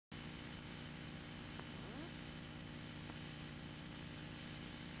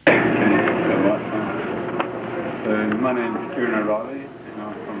My name is Ciaron O Reilly, and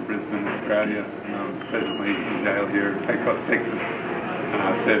I'm from Brisbane, Australia, and I'm presently in jail here in Pecos, Texas,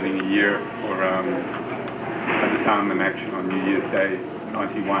 serving a year for a disarmament action on New Year's Day,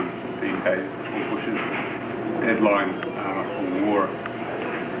 91, 15 days before Bush's deadline for war.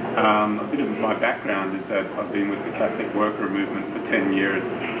 A bit of my background is that I've been with the Catholic worker movement for 10 years,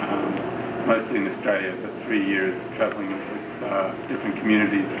 mostly in Australia, but 3 years travelling with different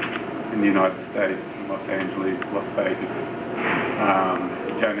communities in the United States, in Los Angeles, Las Vegas,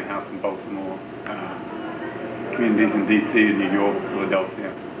 Jonah House in Baltimore, communities in DC and New York,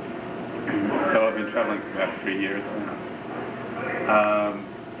 Philadelphia. So I've been travelling for about 3 years now.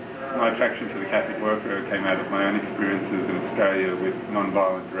 My attraction to the Catholic worker came out of my own experiences in Australia with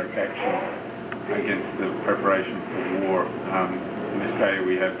non-violent direct action against the preparation for war. In Australia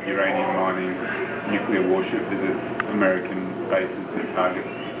we have uranium mining, nuclear warship visits, American bases and targets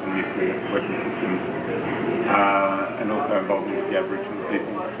and nuclear weapon systems, and also involvement with the Aboriginal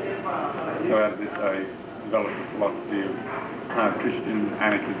people. So out of this I developed a philosophy of Christian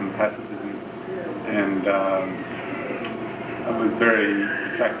anarchism, pacifism, and I was very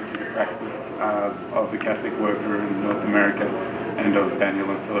attracted to the practice of the Catholic worker in North America and of Daniel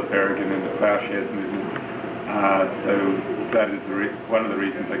and Philip Berrigan and the Ploughshares movement. So that is one of the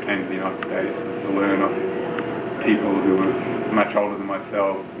reasons I came to the United States, was to learn of people who were much older than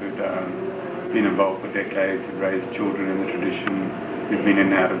myself, who'd been involved for decades, who'd raised children in the tradition, who'd been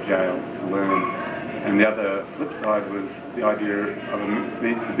in and out of jail, to learn. And the other flip side was the idea of a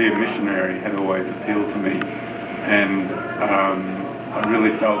need to be a missionary had always appealed to me. And I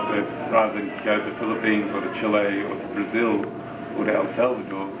really felt that rather than go to the Philippines or to Chile or to Brazil or to El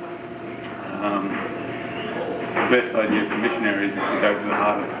Salvador, the best idea for missionaries is to go to the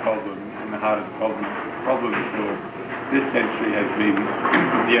heart of the problem. And the heart of the problem for this century has been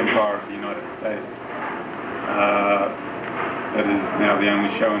the empire of the United States. That is now the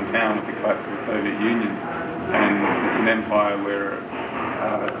only show in town with the collapse of the Soviet Union. And it's an empire where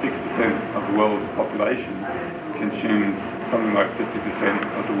 6% of the world's population consumes something like 50%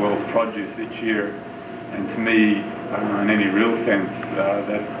 of the world's produce each year. And to me, in any real sense,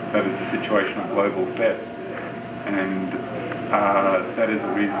 that is the situation of global theft. And that is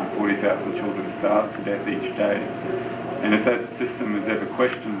the reason 40,000 children starve to death each day. And if that system is ever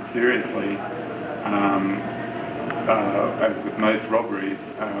questioned seriously, as with most robberies,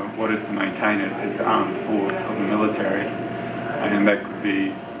 what is to maintain it is the armed force of the military. And that could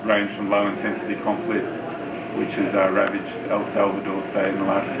be range from low-intensity conflict, which has ravaged El Salvador, say, in the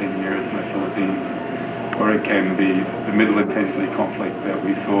last 10 years, in the Philippines, or it can be the middle-intensity conflict that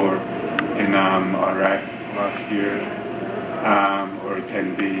we saw in Iraq last year, or it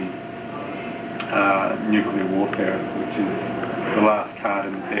can be nuclear warfare, which is the last card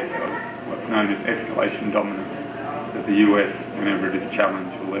in the deck of what's known as escalation dominance, that the US, whenever it is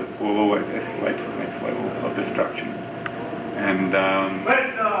challenged, will always escalate to the next level of destruction. And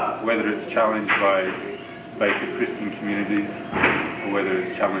whether it's challenged by basic Christian communities, or whether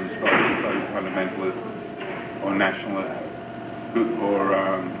it's challenged by fundamentalists or nationalists, or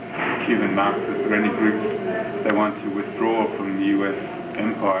Cuban Marxists, or any groups that want to withdraw from the US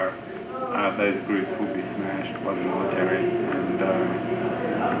empire, those groups will be smashed by the military. And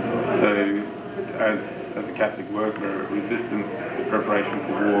so, as a Catholic worker, resistance to preparation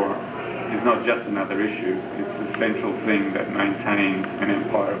for war is not just another issue, it's the central thing that maintains an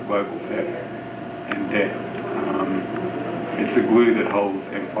empire of global theft and death. It's the glue that holds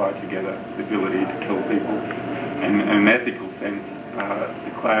empire together, the ability to kill people. And in an ethical sense,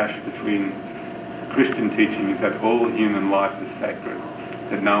 the clash between Christian teaching is that all human life is sacred,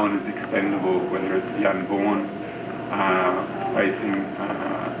 that no one is expendable, whether it's the unborn facing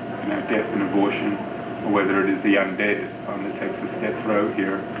death and abortion, or whether it is the undead on the Texas death row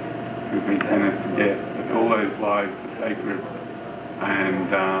here who've been sentenced to death. But all those lives are sacred, and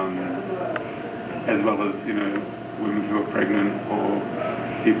as well as women who are pregnant or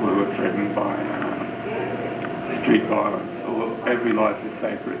people who are threatened by street violence. Every life is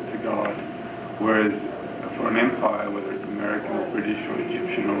sacred to God. Whereas for an empire, whether it's American or British or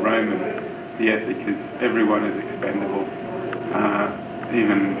Egyptian or Roman, the ethic is everyone is expendable.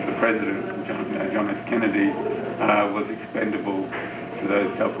 Even the president, John F. Kennedy, was expendable to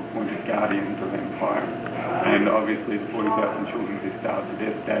those self-appointed guardians of empire. And obviously the 40,000 children who starve to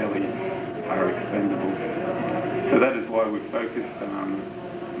death daily are expendable. So that is why we focused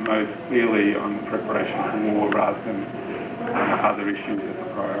most clearly on the preparation for war rather than other issues as a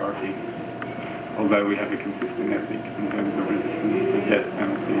priority. Although we have a consistent ethic in terms of resistance to the death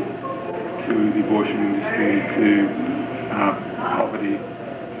penalty, to the abortion industry, to poverty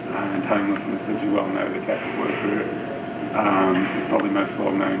and homelessness. As you well know, the Catholic worker is probably most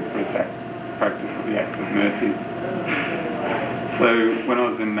well known for its practice of the Acts of Mercy. So when I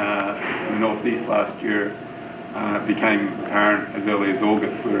was in the Northeast last year, it became apparent as early as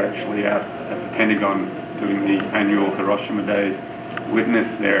August we were actually out at the Pentagon doing the annual Hiroshima Day witness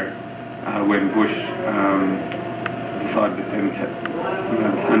there when Bush decided to send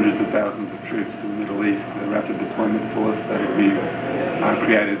hundreds of thousands of troops to the Middle East, the Rapid Deployment Force that had been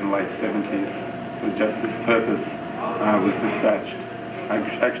created in the late 70s for just this purpose, was dispatched.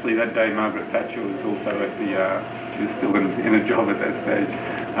 Actually, that day Margaret Thatcher was also at the, she was still in a job at that stage,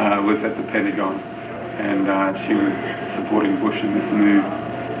 was at the Pentagon, and she was supporting Bush in this move.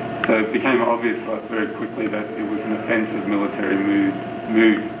 So it became obvious to us very quickly that it was an offensive military move,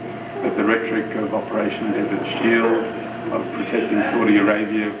 that the rhetoric of Operation Desert Shield, of protecting Saudi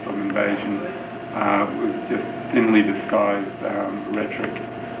Arabia from invasion, was just thinly disguised rhetoric,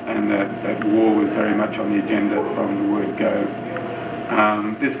 and that war was very much on the agenda from the word go.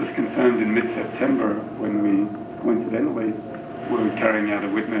 This was confirmed in mid-September when we, coincidentally, were carrying out a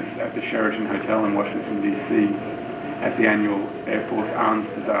witness at the Sheraton Hotel in Washington, D.C. at the annual Air Force Arms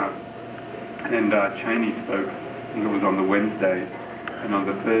Bazaar. And Cheney spoke, I think it was on the Wednesday, and on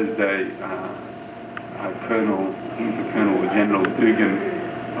the Thursday, General Dugan,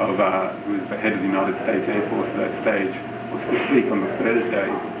 who was the head of the United States Air Force at that stage, was to speak on the Thursday.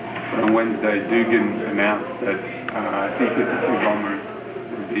 But on Wednesday, Dugan announced that B52 bombers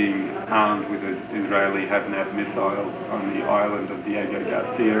were being armed with Israeli Have-Nav missiles on the island of Diego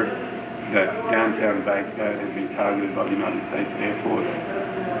Garcia, that downtown Baghdad had been targeted by the United States Air Force,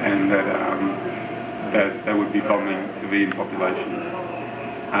 and that they would be bombing civilian populations.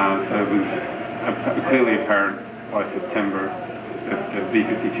 So it was clearly apparent by September that the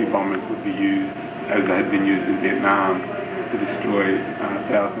B-52 bombers would be used, as they had been used in Vietnam, to destroy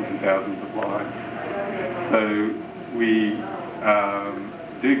thousands and thousands of lives. So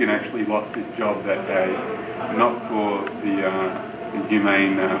Dugan actually lost his job that day, not for the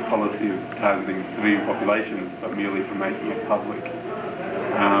humane policy of targeting civilian populations, but merely for making it public.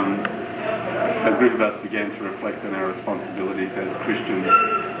 So a group of us began to reflect on our responsibilities as Christians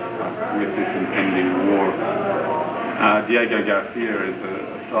with this impending war. Diego Garcia, as an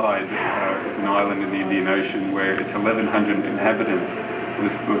aside, is an island in the Indian Ocean where its 1,100 inhabitants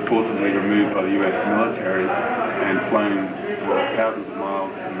were forcibly removed by the US military and flown thousands of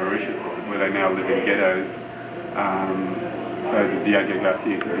miles to Mauritius, where they now live in ghettos. So the Diego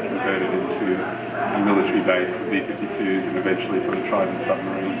Garcia could be converted into a military base for B-52s and eventually for the Trident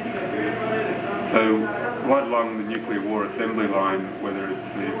submarine. So right along the nuclear war assembly line, whether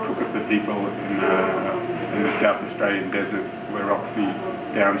it's the Kukuppa people in the South Australian desert where Roxby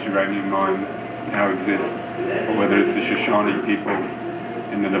Downs uranium mine now exists, or whether it's the Shoshone people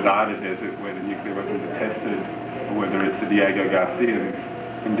in the Nevada desert where the nuclear weapons are tested, or whether it's the Diego Garcians,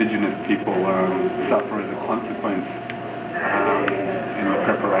 indigenous people suffer as a consequence in the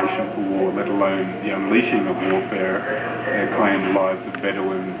preparation for war, let alone the unleashing of warfare. They claimed lives of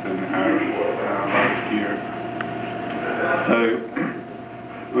Bedouins and Arabs last year. So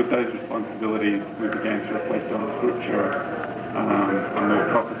with those responsibilities, we began to reflect on Scripture, on the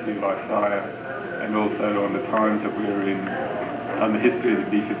prophecy of Isaiah, and also on the times that we were in, on the history of the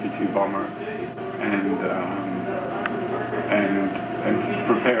B-52 bomber, and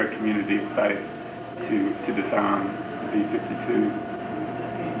prepare a community of faith to disarm the B-52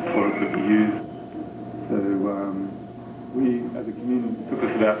 before it could be used. So we, as a community, it took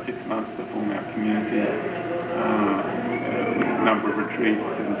us about 6 months to form our community, a number of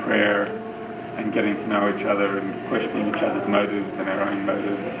retreats and prayer, and getting to know each other and questioning each other's motives and our own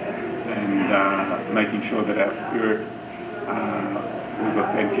motives, and making sure that our spirit was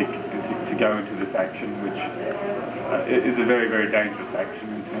authentic to go into this action, which is a very, very dangerous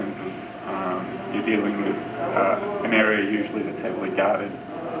action in terms of you're dealing with an area usually that's heavily guarded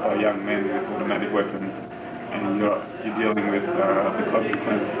by young men with automatic weapons, and you're dealing with the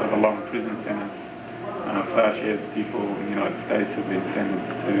consequence of a long prison sentence. Plowshares people in the United States have been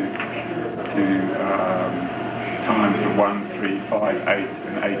sentenced to times of 1, 3, 5, 8,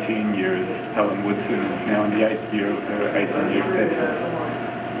 and 18 years. Helen Woodson is now in the 8th year of her 18-year sentence.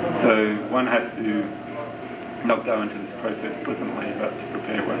 So one has to not go into this process flippantly, but to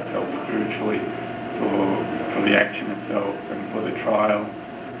prepare oneself spiritually for the action itself, and for the trial,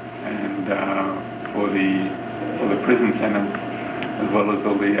 and for the prison sentence, as well as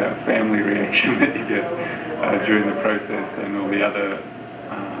all the family reaction that you get during the process, and all the other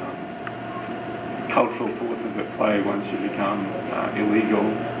cultural forces at play once you become illegal.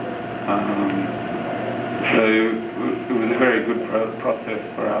 So it was a very good process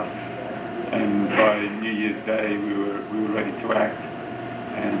for us And by New Year's Day, we were ready to act,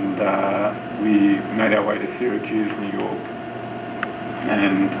 and we made our way to Syracuse, New York,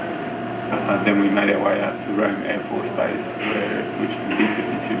 and then we made our way out to Rome Air Force Base, which is the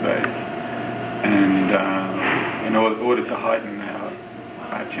B52 base, and in order to heighten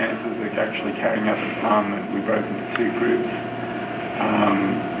our chances of actually carrying out the disarmament, we broke into two groups.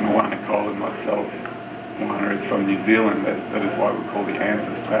 Moana Cole and myself. Moana is from New Zealand, that is why we call the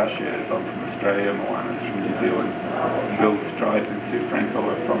Anthers Plowshares. I'm from Australia, Moana is from New Zealand. Bill Strite and Sue Frankel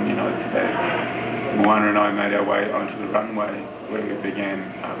are from the United States. Moana and I made our way onto the runway where we began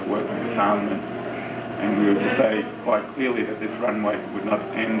the work on disarmament. And we were to say quite clearly that this runway would not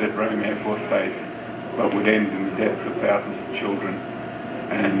end at Rome Air Force Base, but would end in the deaths of thousands of children.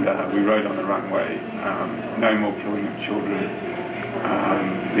 And we rode on the runway, no more killing of children,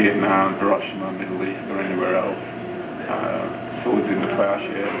 Vietnam, Hiroshima, Middle East, or anywhere else, swords in the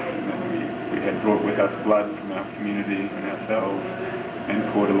plowshares. And then we had brought with us blood from our community and ourselves, and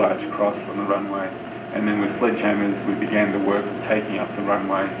poured a large cross on the runway. And then with sledgehammers, we began the work of taking up the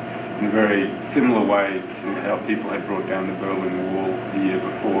runway in a very similar way to how people had brought down the Berlin Wall the year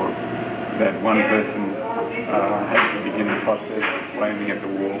before. That one person had to begin the process of slamming at the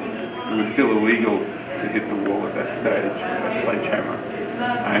wall. It was still illegal to hit the wall at that stage with a sledgehammer.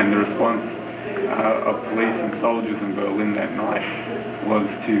 And the response of police and soldiers in Berlin that night was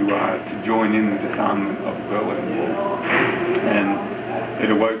to join in the disarmament of the Berlin Wall. And it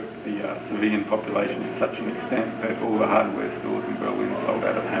awoke the civilian population to such an extent that all the hardware stores in Berlin sold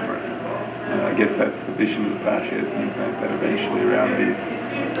out of hammers. And I guess that's the vision of the plowshares movement, that eventually around these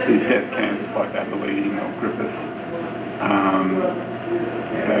death camps like Abilene or Griffith,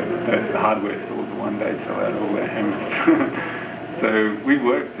 that the hardware stores will one day sell out all their hammers. So we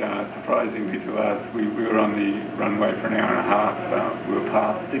worked, surprisingly to us, we were on the runway for an hour and a half. We were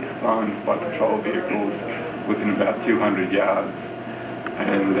passed 6 times by patrol vehicles within about 200 yards.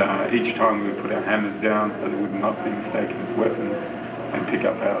 And each time we would put our hammers down so they would not be mistaken as weapons, and pick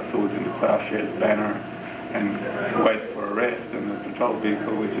up our swords into plowshares banner and wait for arrest, and the patrol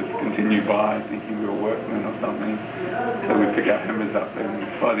vehicle would just continue by thinking we were workmen or something. So we'd pick our hammers up, and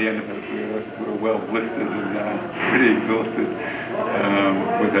by the end of it we were well blistered and pretty exhausted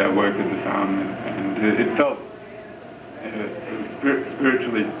with our work at disarmament. And it felt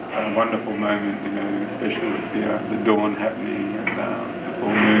spiritually a wonderful moment, you know, especially with the dawn happening and the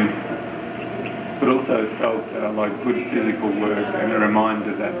full moon. But also it felt like good physical work, and a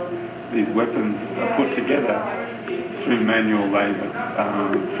reminder that these weapons are put together through manual labour,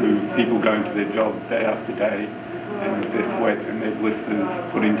 through people going to their jobs day after day, and with their sweat and their blisters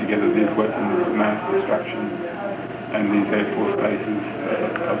putting together these weapons of mass destruction and these Air Force bases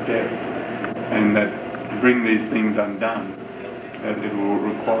of death. And that to bring these things undone, that it will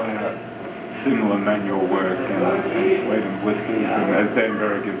require similar manual work and sweat and blisters. And as Dan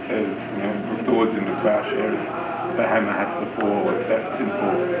Berrigan says, you know, the swords into plowshares, the hammer has to fall. It's that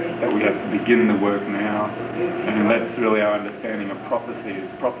simple that we have to begin the work now. And that's really our understanding of prophecy.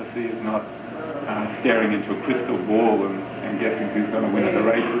 Prophecy is not staring into a crystal ball and guessing who's going to win at the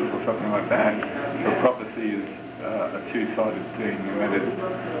races or something like that. But prophecy is a two-sided thing, and that is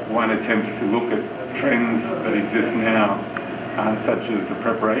one attempts to look at trends that exist now, such as the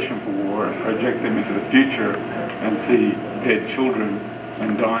preparation for war, and project them into the future and see dead children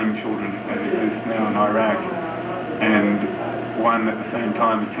and dying children that exist now in Iraq. And one at the same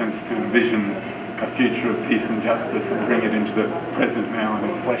time attempts to envision a future of peace and justice and bring it into the present now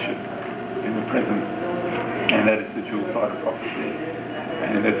and flesh it in the present. And that is the dual side of prophecy.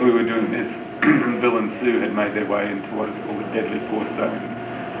 And as we were doing this, Bill and Sue had made their way into what is called the Deadly Force Zone,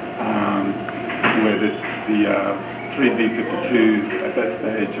 where the 3 B52s at that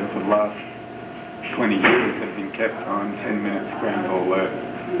stage and for the last 20 years have been kept on 10-minute scramble alert.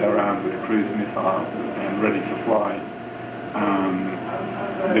 They were armed with cruise missiles and ready to fly.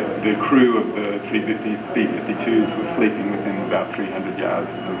 The crew of the 3 B52s were sleeping within about 300 yards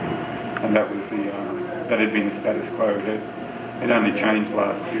of them, and that was that had been the status quo. It only changed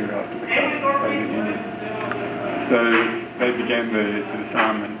last year after the collapse of the Soviet Union. So they began the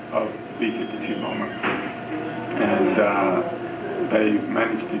disarmament of B52 Bomber, and they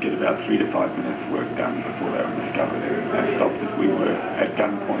managed to get about 3 to 5 minutes work done before they were discovered and stopped as we were at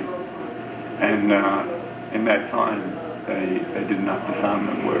gunpoint. And in that time, they did enough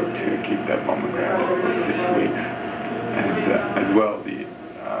disarmament work to keep that bomber grounded for 6 weeks. And as well, the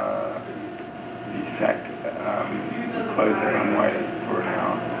SAC closed the runway for an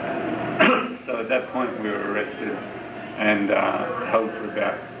hour. So at that point, we were arrested and held for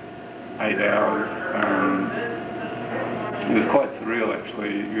about 8 hours. It was quite surreal,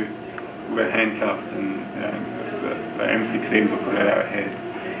 actually. were handcuffed, and the M16s were put at our head.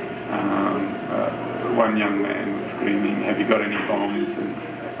 One young man was screaming, "Have you got any bombs?" And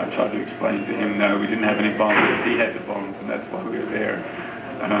I tried to explain to him, no, we didn't have any bombs. He had the bombs, and that's why we were there.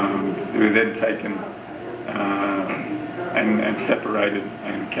 We were then taken and separated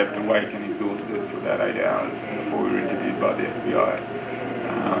and kept awake and exhausted for about 8 hours before we were interviewed by the FBI.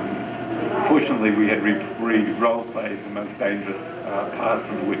 Fortunately, we had role-played the most dangerous parts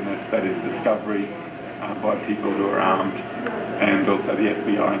of the witness, that is discovery by people who are armed, and also the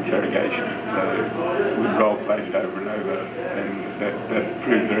FBI interrogation. So we role-played it over and over, and that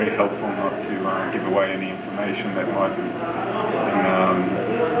proved very helpful not to give away any information that might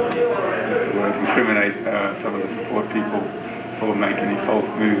incriminate some of the support people or make any false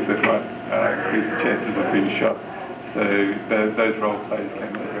moves that might increase the chances of being shot. So those role plays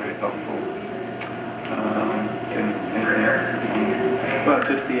came out very helpful. Anything else? Well,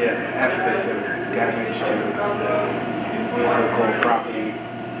 just the aspect of damage to the so-called property.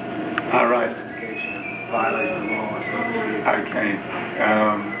 All right. Justification of violating the law, so to speak. Okay.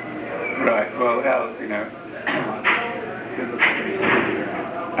 Right. Well,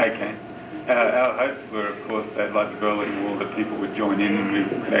 Okay. Our hopes were, of course, that like the Berlin Wall, that people would join in and we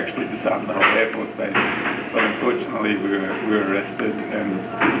could actually disarm the whole Air Force base. But unfortunately, we were arrested and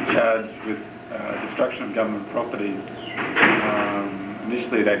charged with destruction of government property,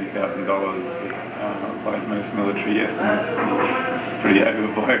 initially at $80,000, by most military estimates, was pretty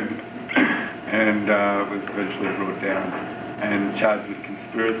overblown, and was eventually brought down and charged with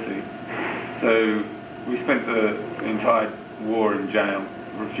conspiracy. So we spent the entire war in jail,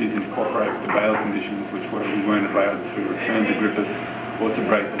 refusing to cooperate with the bail conditions, which were we weren't allowed to return to Griffiths or to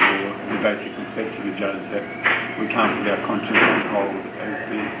break the law. We basically said to the judge that we can't put our conscience on hold as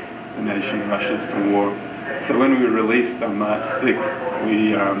the nation rushes to war. So when we were released on March 6th,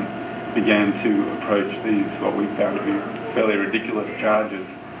 we began to approach these, what we found to be fairly ridiculous charges,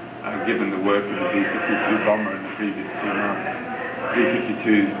 given the work of the B52 Bomber in the previous 2 months.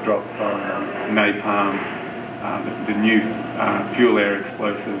 B52s dropped on napalm, the new fuel-air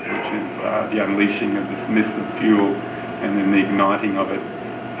explosive, which is the unleashing of this mist of fuel and then the igniting of it.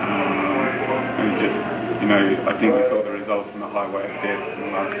 And just, I think we saw the results in the highway of death in the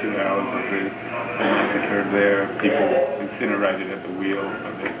last 2 hours of the massacre there. People incinerated at the wheel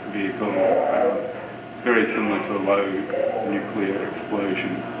of their vehicle. It's very similar to a low nuclear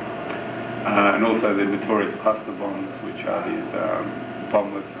explosion. And also the notorious cluster bombs, which are these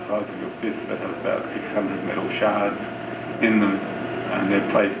bomblets the size of your fist that have about 600 metal shards in them, and they're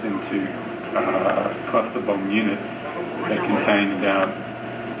placed into cluster bomb units that contain about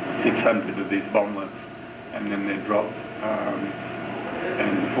 600 of these bomblets, and then they're dropped,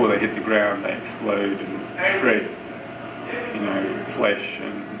 and before they hit the ground they explode and shred, flesh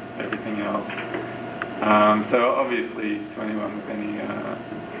and everything else. So obviously, to anyone with any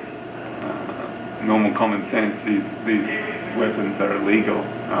normal common sense, these weapons are illegal.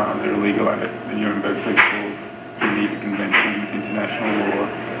 They're illegal under the Nuremberg Principles, the Geneva Convention, international law.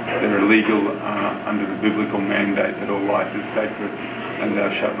 They're illegal under the biblical mandate that all life is sacred and thou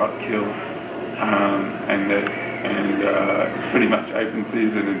shalt not kill. And it's pretty much open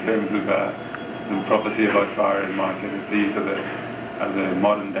season in terms of the prophecy of Isaiah and Micah, that these are the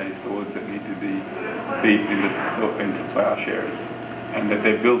modern day swords that need to be beat into plowshares, and that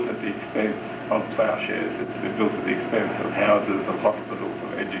they're built at the expense of plowshares. They're built at the expense of houses, of hospitals,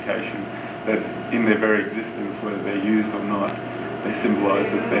 of education, that in their very existence, whether they're used or not, they symbolize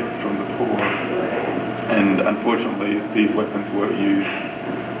the theft from the poor. And unfortunately, these weapons were used.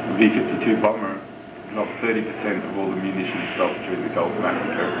 The B52 Bomber dropped 30% of all the munitions dropped during the Gulf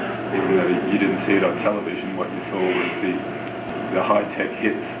Massacre. Even though you didn't see it on television, what you saw was the high-tech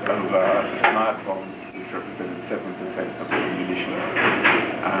hits of smart bombs, which represented 7% of all the munitions.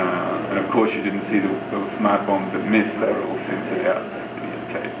 And of course you didn't see the smart bombs that missed, they were all censored out.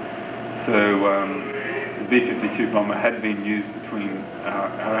 Okay. So the B-52 bomber had been used between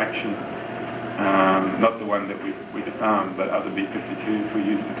our action, not the one that we disarmed, but other B-52s were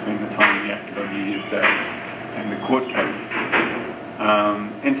used between the time we acted on New Year's Day and the court case.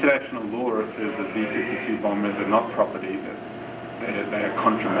 International law says that B-52 bombers are not property, that they are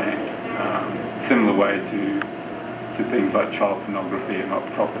contraband, similar way to things like child pornography are not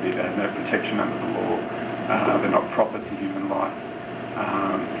property. They have no protection under the law. They're not proper to human life.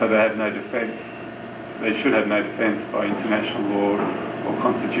 So they have no defence. They should have no defence by international law or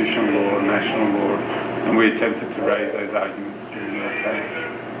constitutional law or national law. And we attempted to raise those arguments during our case.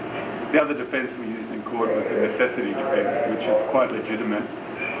 The other defence we used in court was the necessity defence, which is quite legitimate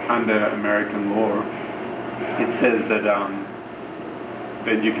under American law. It says that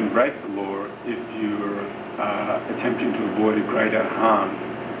that you can break the law if you're attempting to avoid a greater harm.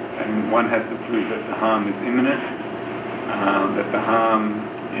 And one has to prove that the harm is imminent, that the harm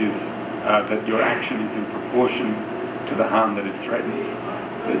is, that your action is in proportion to the harm that is threatened,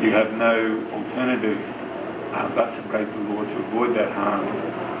 that you have no alternative but to break the law to avoid that harm.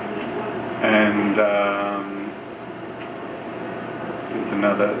 And there's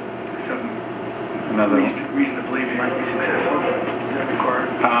another reason to believe you might be successful. Is that required?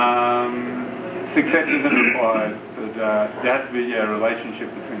 Success isn't required, but there has to be a relationship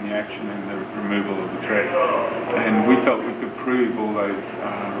between the action and the removal of the threat. And we felt we could prove all those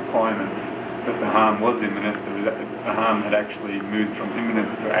requirements, that the harm was imminent, that the harm had actually moved from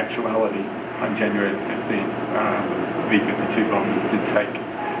imminence to actuality on January 15th. B52 bombers did take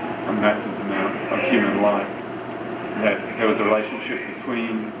a massive amount of human life, that there was a relationship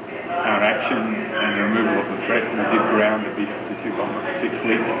between our action and the removal of the threat. We did ground the B52 bomber for 6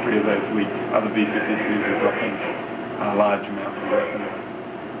 weeks. 3 of those weeks, other B52s were dropping large amounts of weapons.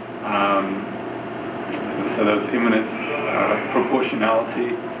 So there was imminent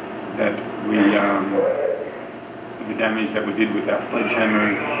proportionality, that we, the damage that we did with our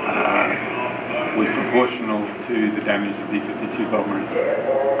sledgehammers was proportional to the damage the B52 bombers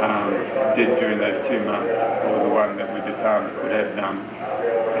did during those 2 months, or the one that we disarmed could have done.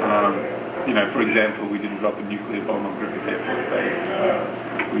 You know, for example, we didn't drop a nuclear bomb on Griffith Air Force Base.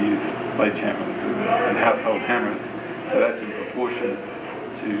 We used sledgehammers and household hammers, so that's in proportion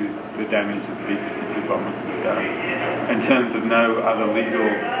to the damage that the B52 bombers have done. In terms of no other legal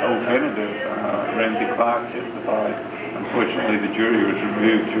alternative, Ramsey Clark testified. Unfortunately, the jury was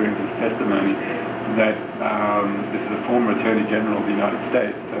removed during his testimony. That this is a former Attorney General of the United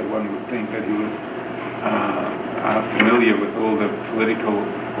States, so one would think that he was familiar with all the political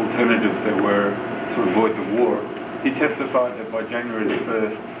alternatives there were to avoid the war. He testified that by January the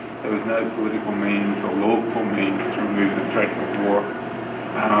 1st, there was no political means or lawful means to remove the threat of war.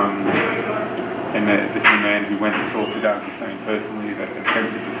 And this is a man who went to South Saddam Hussein personally, that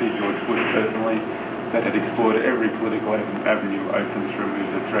attempted to see George Bush personally, that had explored every political avenue open to remove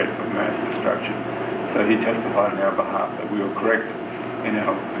the threat of mass destruction. So he testified on our behalf that we were correct in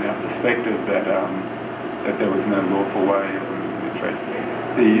our perspective, that that there was no lawful way of removing the threat.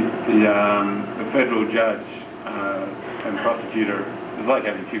 The federal judge and prosecutor, it's like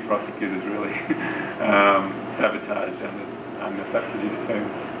having 2 prosecutors really, sabotaged under subsidy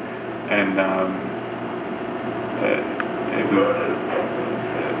defense, and it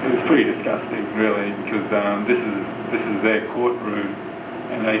was pretty disgusting, really, because this is their courtroom,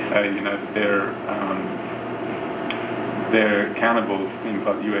 and they say, you know, that they're accountable to things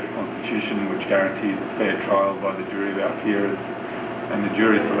like the US Constitution, which guarantees a fair trial by the jury of our peers, and the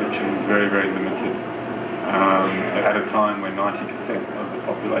jury selection was very, very limited at a time when 90% of the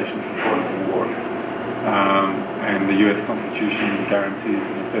population supported the war. And the US Constitution guarantees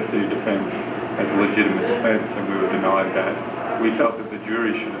the necessity of defense as a legitimate defense, and we were denied that. We felt that the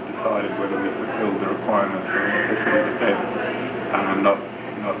jury should have decided whether we fulfilled the requirements of necessity of defense, not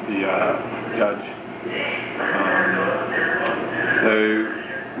the judge. So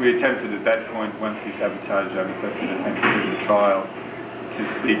we attempted at that point, once he sabotaged our necessity of defense through the trial, to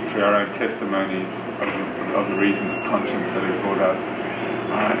speak through our own testimonies of the reasons of conscience that had brought us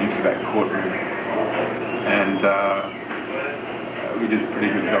into that courtroom. And we did a pretty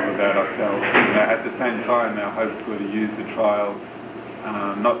good job of that ourselves. At the same time, our hopes were to use the trial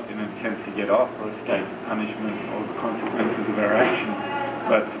not in an attempt to get off or escape punishment or the consequences of our action,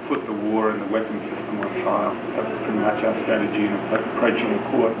 but to put the war and the weapons system on trial. That was pretty much our strategy in approaching the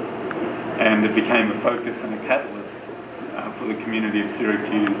court. And it became a focus and a catalyst for the community of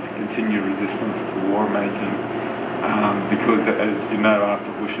Syracuse to continue resistance to war making. Because, as you know, after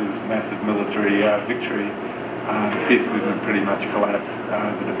Bush's massive military victory, the peace movement pretty much collapsed.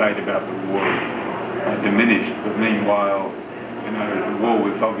 The debate about the war diminished, but meanwhile, you know, the war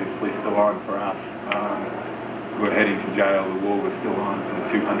was obviously still on for us. We were heading to jail. The war was still on for the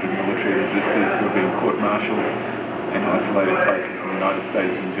 200 military resistors who were being court-martialed in isolated places in the United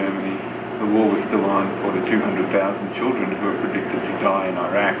States and Germany. The war was still on for the 200,000 children who were predicted to die in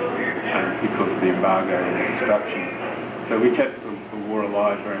Iraq because of the embargo and the destruction. So we kept the war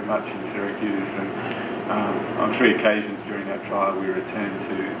alive very much in Syracuse, and on 3 occasions during that trial we returned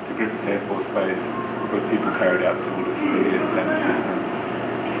to Griffith Air Force Base, where people carried out civil disobedience and resistance.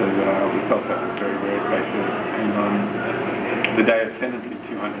 So we felt that was very, very effective. And on the day of sentencing,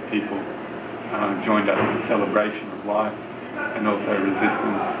 200 people joined us in celebration of life and also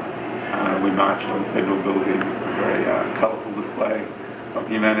resistance. We marched on the federal building, a very colourful display of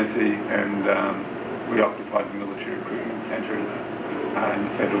humanity, and we occupied the military recruitment centres in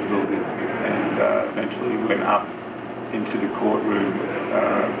the federal building, and eventually went up into the courtroom with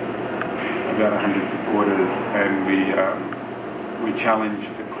about 100 supporters, and we challenged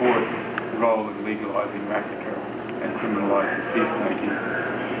the court's role in legalising massacre and criminalising peacemaking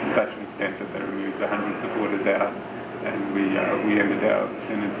to such an extent that they removed 100 supporters out, and we ended our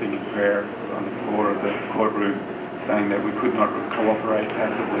sentencing in prayer on the floor of the courtroom, saying that we could not cooperate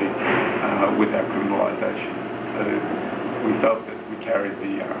passively with our criminalisation. So we felt that we carried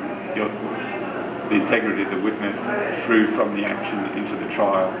the integrity of the witness through from the action into the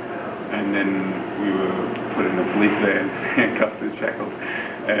trial, and then we were put in a police van, handcuffed and shackled,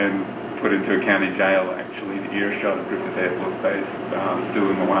 and put into a county jail, actually, in earshot of Griffith Air Force Base.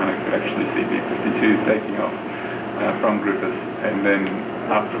 Stu and Moana could actually see B52s taking off from Griffith, and then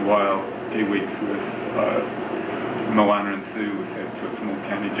after a while, a few weeks worth, Moana and Sue were sent to a small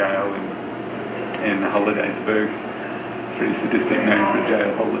county jail in Hollidaysburg. It's a pretty sadistic name for a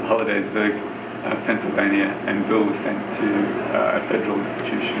jail, Hollidaysburg, Pennsylvania, and Bill was sent to a federal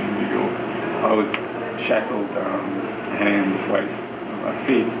institution in New York. I was shackled, hands, waist,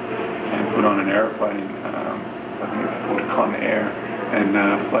 feet, and put on an aeroplane, I think it's called Con Air, and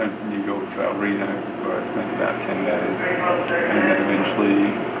flown from New York to El Reno, where I spent about 10 days, and then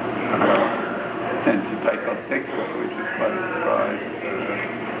eventually sent to Pecos, Texas, which was quite a surprise.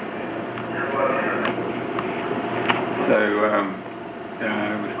 So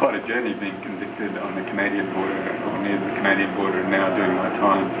it was quite a journey being convicted on the Canadian border, or near the Canadian border, and now doing my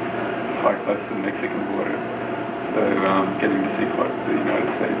time quite close to the Mexican border. So getting to see quite the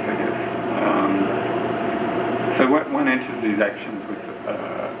United States, I guess. So one enters these actions with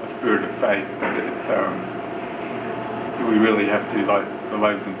a spirit of faith that we really have to, like the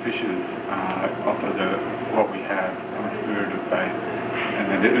loaves and fishes, offer what we have in a spirit of faith, and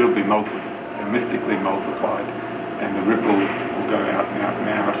then it'll be mystically multiplied, and the ripples will go out and out and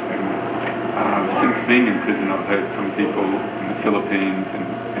out. And since being in prison, I've heard from people in the Philippines,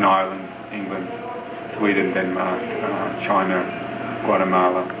 in Ireland, England, Sweden, Denmark, China,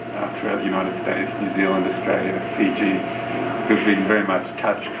 Guatemala, throughout the United States, New Zealand, Australia, Fiji, who've been very much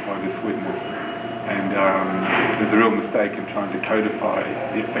touched by this witness. And there's a real mistake in trying to codify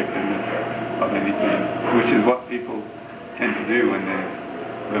the effectiveness of anything, which is what people tend to do when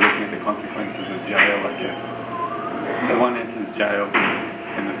they're looking at the consequences of jail, I guess. So one enters jail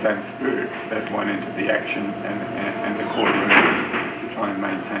in the same spirit that one entered the action and the courtroom, to try and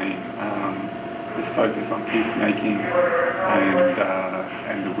maintain this focus on peacemaking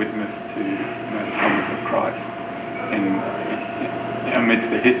and the witness to the promise of Christ amidst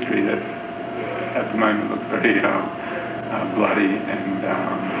the history that at the moment looks very bloody and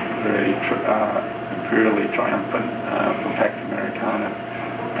very imperially triumphant for Pax Americana.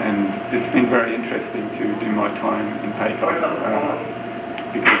 And it's been very interesting to do my time in Pecos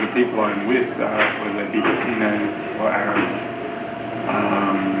because the people I'm with, whether they be Latinos or Arabs,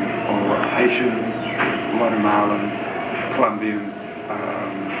 or Haitians, Guatemalans, Colombians,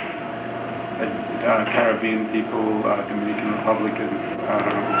 Caribbean people, Dominican Republicans,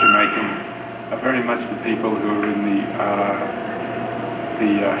 Jamaicans, are very much the people who are in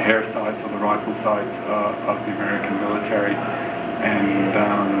the hair sites or the rifle sites of the American military. And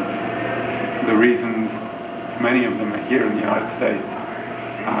the reasons many of them are here in the United States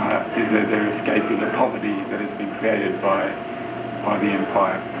is that they're escaping the poverty that has been created by the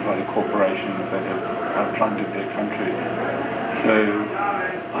empire, by the corporations that have plundered their country. So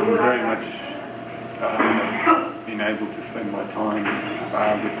I'm very much been able to spend my time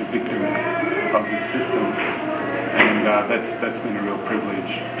with the victims of this system, and that's been a real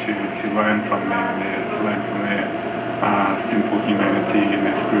privilege to learn from them, to learn from their simple humanity and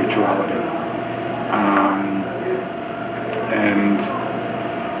their spirituality.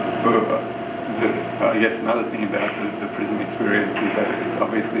 I guess another thing about the prison experience is that it's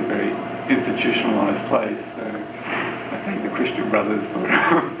obviously a very institutionalized place. So I thank the Christian Brothers for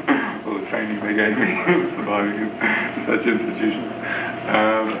all the training they gave me surviving in such institutions.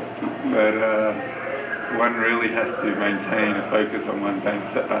 But one really has to maintain a focus on one's own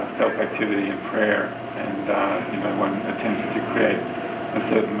self-activity and prayer, and one attempts to create a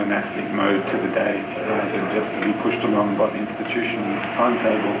certain monastic mode to the day rather than just to be pushed along by the institution's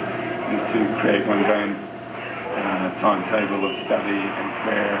timetable, is to create one's own timetable of study and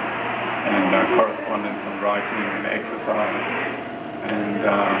prayer and correspondence and writing and exercise, and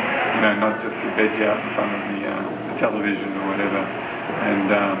not just to veg out in front of the television or whatever.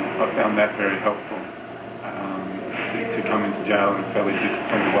 And I found that very helpful, to come into jail in a fairly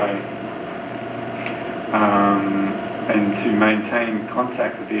disciplined way, and to maintain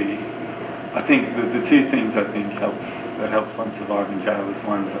contact with I think the two things that helps one survive in jail is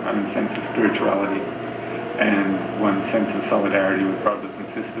one's own sense of spirituality and one's sense of solidarity with brothers and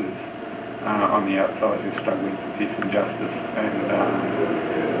sisters on the outside who are struggling for peace and justice, and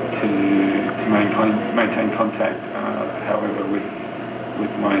to maintain contact, however, with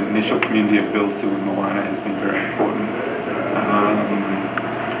my initial community of Bills in Moana has been very important,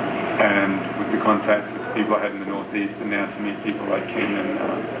 and with the contact with the people I had in the northeast, and now to meet people like Ken and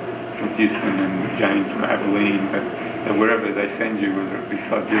from Houston and Jane from Abilene, that wherever they send you, whether it be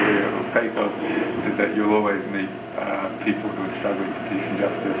Siberia or Keiko, is that you'll always meet people who are struggling for peace and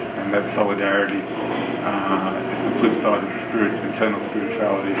justice, and that solidarity is the flip side of the internal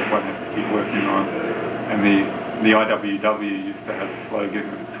spirituality that one has to keep working on. And the IWW used to have a slogan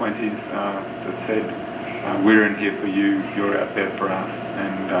in the 20s that said, "We're in here for you, you're out there for us,"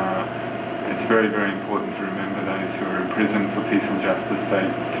 and it's very, very important to remember those who are in prison for peace and justice,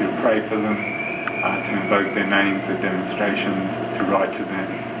 to pray for them, to invoke their names at demonstrations, to write to them.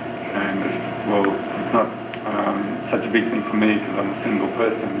 And it's not such a big thing for me because I'm a single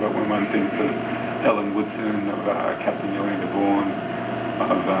person, but when one thinks of Helen Woodson, of Captain Yolanda Bourne,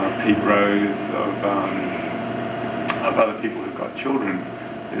 of Pete Rose, of other people who've got children,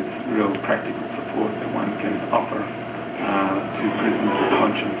 it's real practical support that one can offer to prisoners of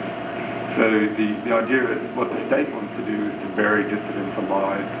conscience. So the idea of what the state wants to do is to bury dissidents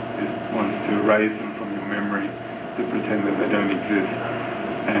alive, wants to erase them from your memory, to pretend that they don't exist.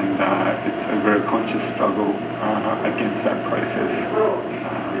 And it's a very conscious struggle against that process,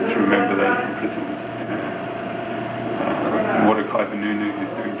 to remember those in prison. Mordecai Benunu,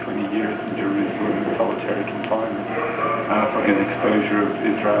 who's doing 20 years in Jerusalem in solitary confinement for his exposure of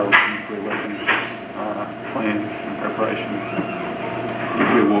Israel's nuclear weapons plans and preparations,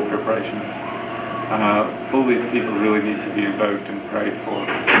 nuclear war preparations. All these people really need to be invoked and prayed for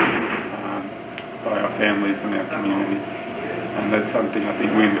by our families and our communities. And that's something I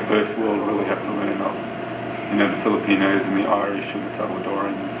think we in the first world really have to learn of. You know, the Filipinos and the Irish and the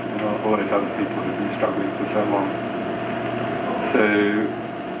Salvadorans and all those other people who've been struggling for so long. So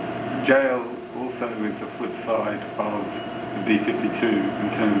jail also is the flip side of the B52 in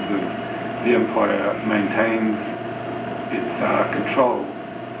terms of the empire maintains its control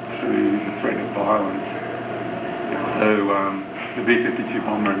through the threat of violence. So the B52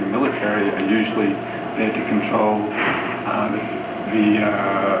 Bomber and the military are usually there to control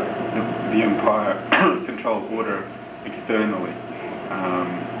the empire, control order externally.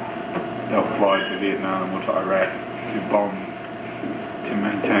 They'll fly to Vietnam or to Iraq to bomb, to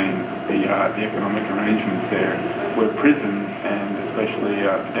maintain the economic arrangements there, where prison and especially the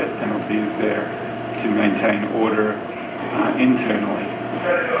death penalty is there to maintain order internally.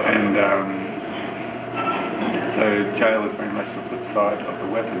 And so jail is very much the flip side of the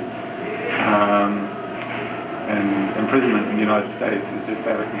weapons. And imprisonment in the United States is just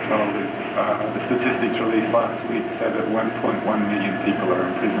out of control. The statistics released last week said that 1.1 million people are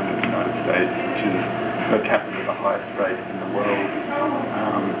imprisoned in the United States, which is per capita the highest rate in the world.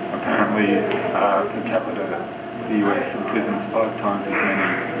 Apparently, per capita, the US imprisons 5 times as many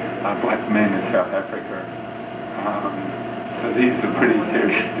black men as South Africa. So these are pretty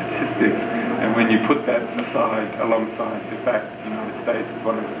serious statistics. And when you put that alongside the fact the United States is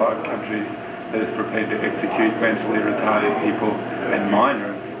one of the 5 countries that is prepared to execute mentally retarded people and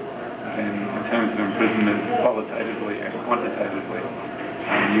minors, and in terms of imprisonment qualitatively and quantitatively,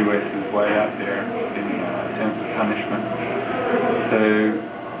 the US is way out there in terms of punishment. So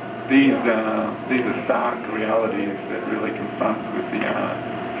these are stark realities that really confront with the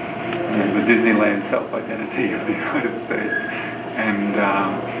Disneyland self-identity of the United States. And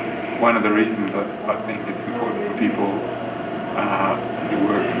one of the reasons I think it's important for people who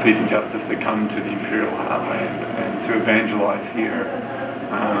work for peace and justice to come to the Imperial Heartland and to evangelize here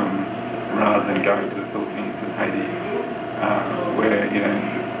rather than going to the Philippines and Haiti, where,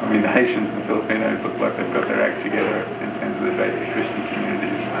 the Haitians and Filipinos look like they've got their act together in terms of the basic Christian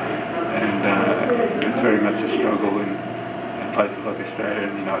communities. And it's very much a struggle in places like Australia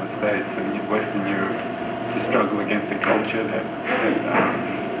and the United States and Western Europe to struggle against a culture that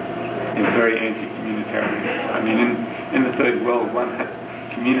is very anti-communitarian. In the third world,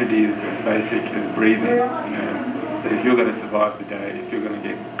 community is as basic as breathing. That if you're going to survive the day, if you're going to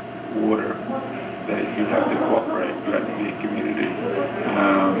get water, that you have to cooperate, you have to be a community.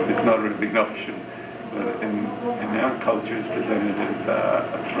 It's not really an option, but in our culture it's presented as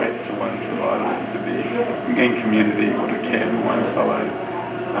a threat to one's survival to be in community or to care for one's fellow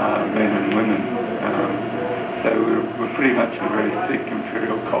men and women. So we're pretty much a very sick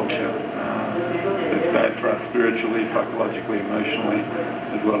imperial culture. It's bad for us spiritually, psychologically, emotionally,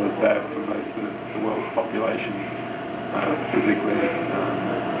 as well as bad for most of the world's population, physically.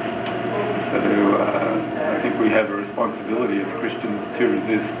 I think we have a responsibility as Christians to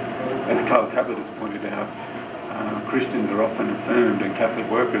resist. As Carl Cabot has pointed out, Christians are often affirmed, and Catholic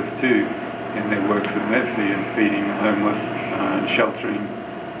workers too, in their works of mercy and feeding the homeless and sheltering.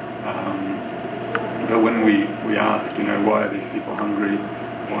 But when we ask, why are these people hungry,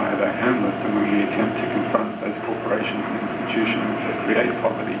 why are they homeless, and when we attempt to confront those corporations and institutions that create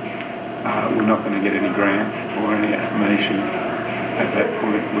poverty, we're not going to get any grants or any affirmations. At that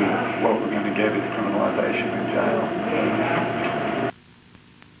point, what we're going to get is criminalisation and jail.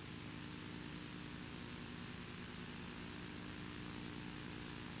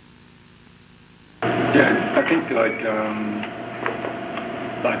 Yeah, I think like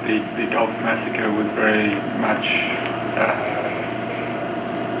the Gulf massacre was very much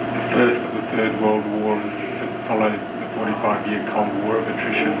the first of the Third World War, was to follow the 45-year Cold War of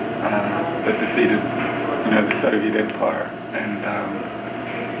attrition that defeated, the Soviet Empire, and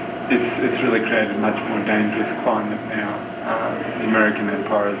it's really created a much more dangerous climate now. The American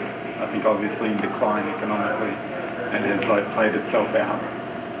Empire is, I think, obviously in decline economically, and has played itself out.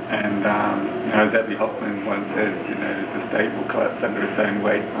 And as Abby Hoffman once said, the state will collapse under its own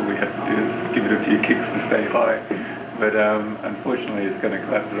weight. All we have to do is give it a few kicks to stay high. But unfortunately, it's going to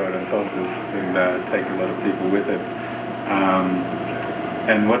collapse right on top of us and take a lot of people with it.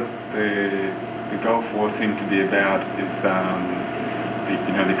 And what the Gulf War seemed to be about is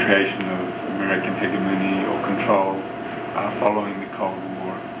the creation of American hegemony or control following the Cold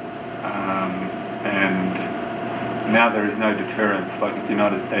War. And now there is no deterrence. Like if the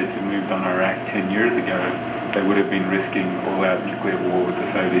United States had moved on Iraq 10 years ago, they would have been risking all-out nuclear war with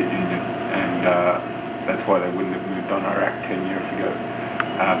the Soviet Union, and that's why they wouldn't have moved on Iraq 10 years ago.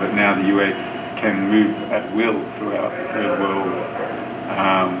 But now the US can move at will throughout the Third World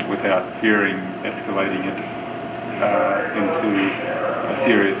without fearing escalating it into a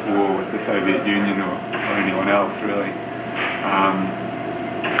serious war with the Soviet Union or anyone else, really.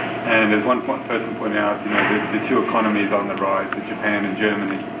 And as one person pointed out, the two economies on the rise are Japan and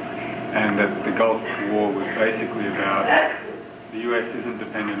Germany, and that the Gulf War was basically about the US isn't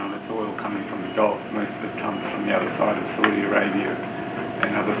dependent on its oil coming from the Gulf. Most of it comes from the other side of Saudi Arabia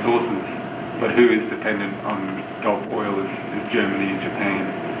and other sources. But who is dependent on Gulf oil is Germany and Japan.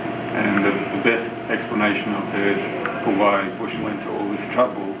 And the best explanation I've heard for why Bush went to all this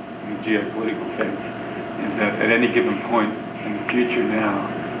trouble in the geopolitical sense is that at any given point in the future now,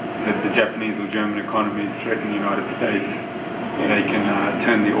 that the Japanese or German economies threaten the United States, they can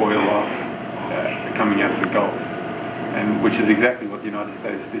turn the oil off coming out of the Gulf, and which is exactly what the United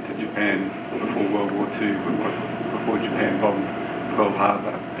States did to Japan before World War II, before Japan bombed Pearl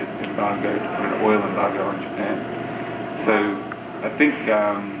Harbor. It embargoed, put an oil embargo on Japan. So I think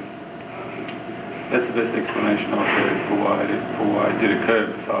that's the best explanation I've heard for why it did occur,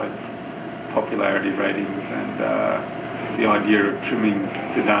 besides popularity ratings and the idea of trimming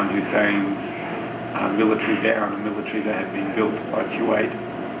Saddam Hussein's military down, a military that had been built by Kuwait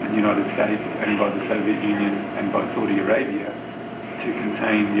and the United States and by the Soviet Union and by Saudi Arabia to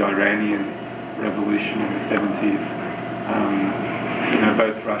contain the Iranian revolution in the 70s.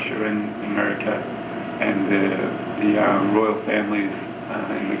 Both Russia and America and the royal families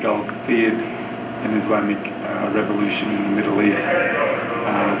in the Gulf feared an Islamic revolution in the Middle East.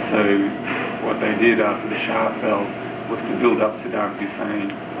 So what they did after the Shah fell was to build up Saddam Hussein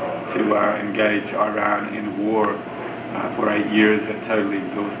to engage Iran in a war for 8 years that totally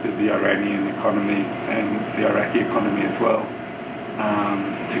exhausted the Iranian economy and the Iraqi economy as well,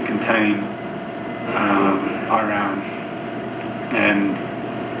 to contain Iran. And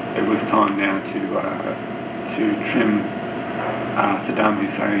it was time now to trim Saddam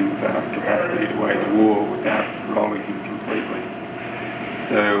Hussein's capacity to wage war without rolling him completely.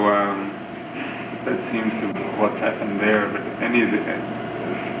 So that seems to be what's happened there, but any of the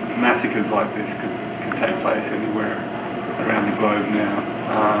massacres like this could take place anywhere around the globe now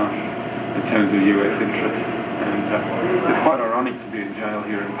in terms of US interests. And it's quite ironic to be in jail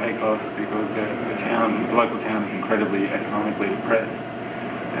here in Pecos because the local town is incredibly economically depressed,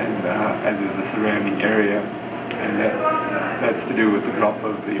 and as is the surrounding area, and that's to do with the drop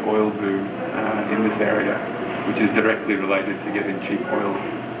of the oil boom in this area, which is directly related to getting cheap oil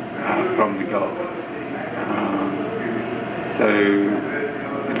from the Gulf. So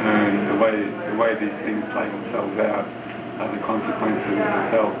the way these things play themselves out, the consequences are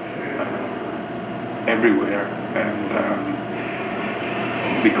felt everywhere, and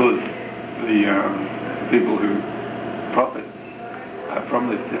because the people who profit from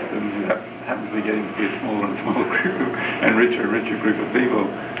this system, who happens to be getting to be a smaller and smaller group and richer group of people,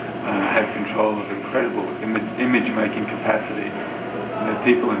 have control of incredible image-making capacity. You know,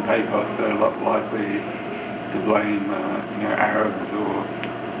 people in Pecos are a lot likely to blame Arabs or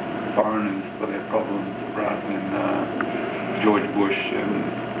foreigners for their problems rather than George Bush and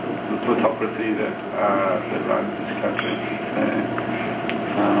the plutocracy that runs this country.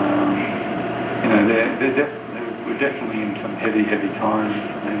 So, we're definitely in some heavy times,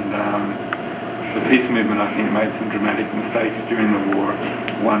 and the peace movement, I think, made some dramatic mistakes during the war.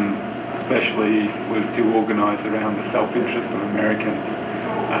 One especially was to organise around the self-interest of Americans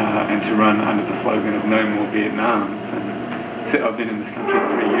and to run under the slogan of no more Vietnams. And so I've been in this country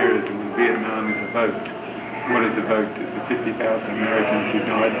 3 years, and when Vietnam is evoked, what is evoked is the 50,000 Americans who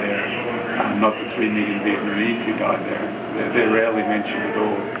died there, not the 3 million Vietnamese who died there. They're rarely mentioned at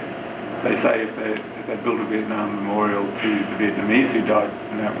all. They say if they built a Vietnam memorial to the Vietnamese who died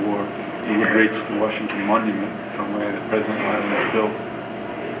in that war, it would reach to Washington Monument from where the present island is built.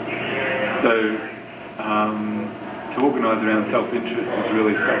 So to organise around self-interest is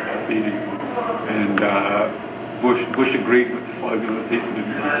really self-defeating. And Bush agreed with the slogan of the peace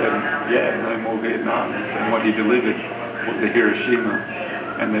movement. He said, yeah, no more Vietnam. And what he delivered was a Hiroshima,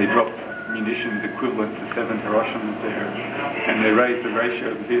 and they dropped munitions equivalent to 7 Hiroshimas there. And they raised the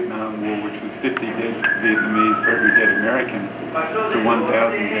ratio of the Vietnam War, which was 50 dead Vietnamese for every dead American, to 1,000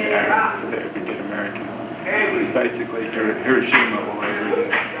 dead Arabs for every dead American. It was basically Hiroshima all over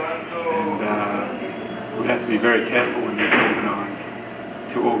again. And we have to be very careful when we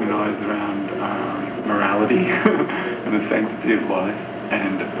organise around morality and the sanctity of life,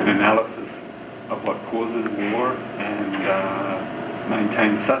 and an analysis of what causes war, and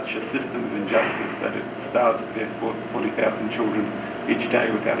maintain such a system of injustice that it starves to death 40,000 children each day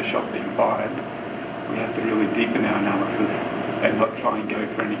without a shot being fired. We have to really deepen our analysis and not try and go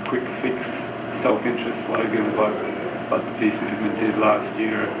for any quick fix self-interest slogans like the peace movement did last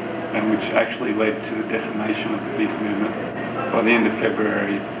year, and which actually led to the decimation of the peace movement. By the end of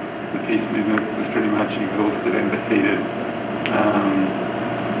February, the peace movement was pretty much exhausted and defeated,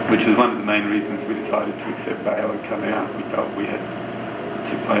 which was one of the main reasons we decided to accept bail and come out. We felt we had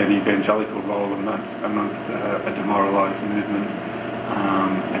to play an evangelical role amongst a demoralised movement,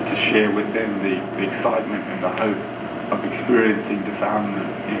 and to share with them the excitement and the hope of experiencing disarmament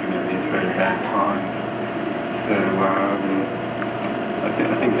even in these very bad times. So I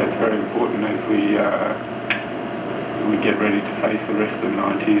think that's very important as we get ready to face the rest of the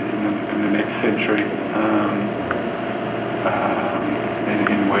 90s and the next century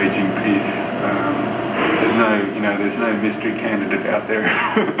in waging peace. There's no mystery candidate out there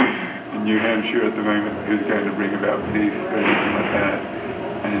in New Hampshire at the moment who's going to bring about peace or anything like that.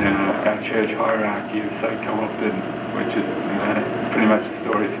 And our church hierarchy is so co-opted, which is it's pretty much the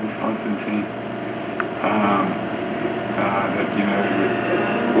story since Constantine.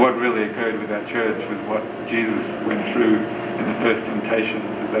 What really occurred with our church was what Jesus went through in the first temptations,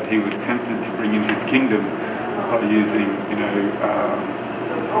 is that he was tempted to bring in his kingdom by using,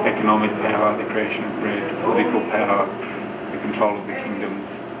 economic power, the creation of bread, political power, the control of the kingdoms,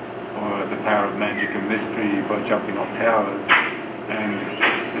 or the power of magic and mystery by jumping off towers. And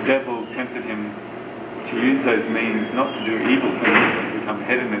the devil tempted him to use those means not to do evil things, to become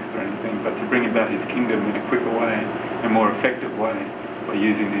hedonist or anything, but to bring about his kingdom in a quicker way, a more effective way, by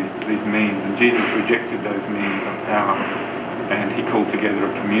using these means. And Jesus rejected those means of power, and he called together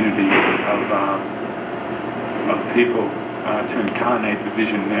a community of people to incarnate the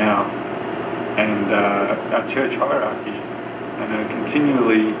vision now. And our church hierarchy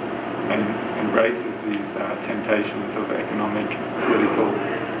continually embraces these temptations of economic, political,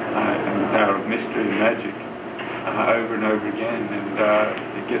 and the power of mystery and magic over and over again, and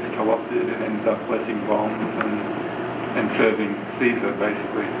it gets co-opted and ends up blessing bombs and serving Caesar,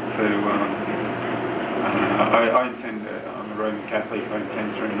 basically. So I intend, I'm a Roman Catholic, I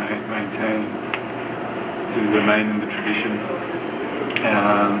intend to remain in the tradition,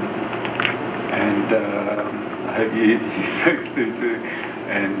 and I hope you folks do too,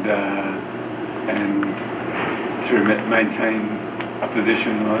 and to maintain a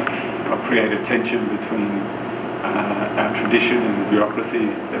position of creative tension between our tradition and the bureaucracy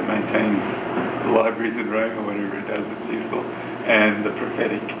that maintains the libraries in Rome, or whatever it does that's useful, and the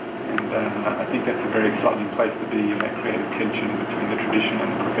prophetic. And I think that's a very exciting place to be, in that creative tension between the tradition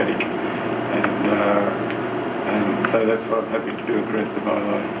and the prophetic. And so that's what I'm hoping to do with the rest of my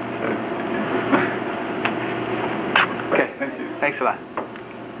life. So, okay, thank you. Thanks a lot.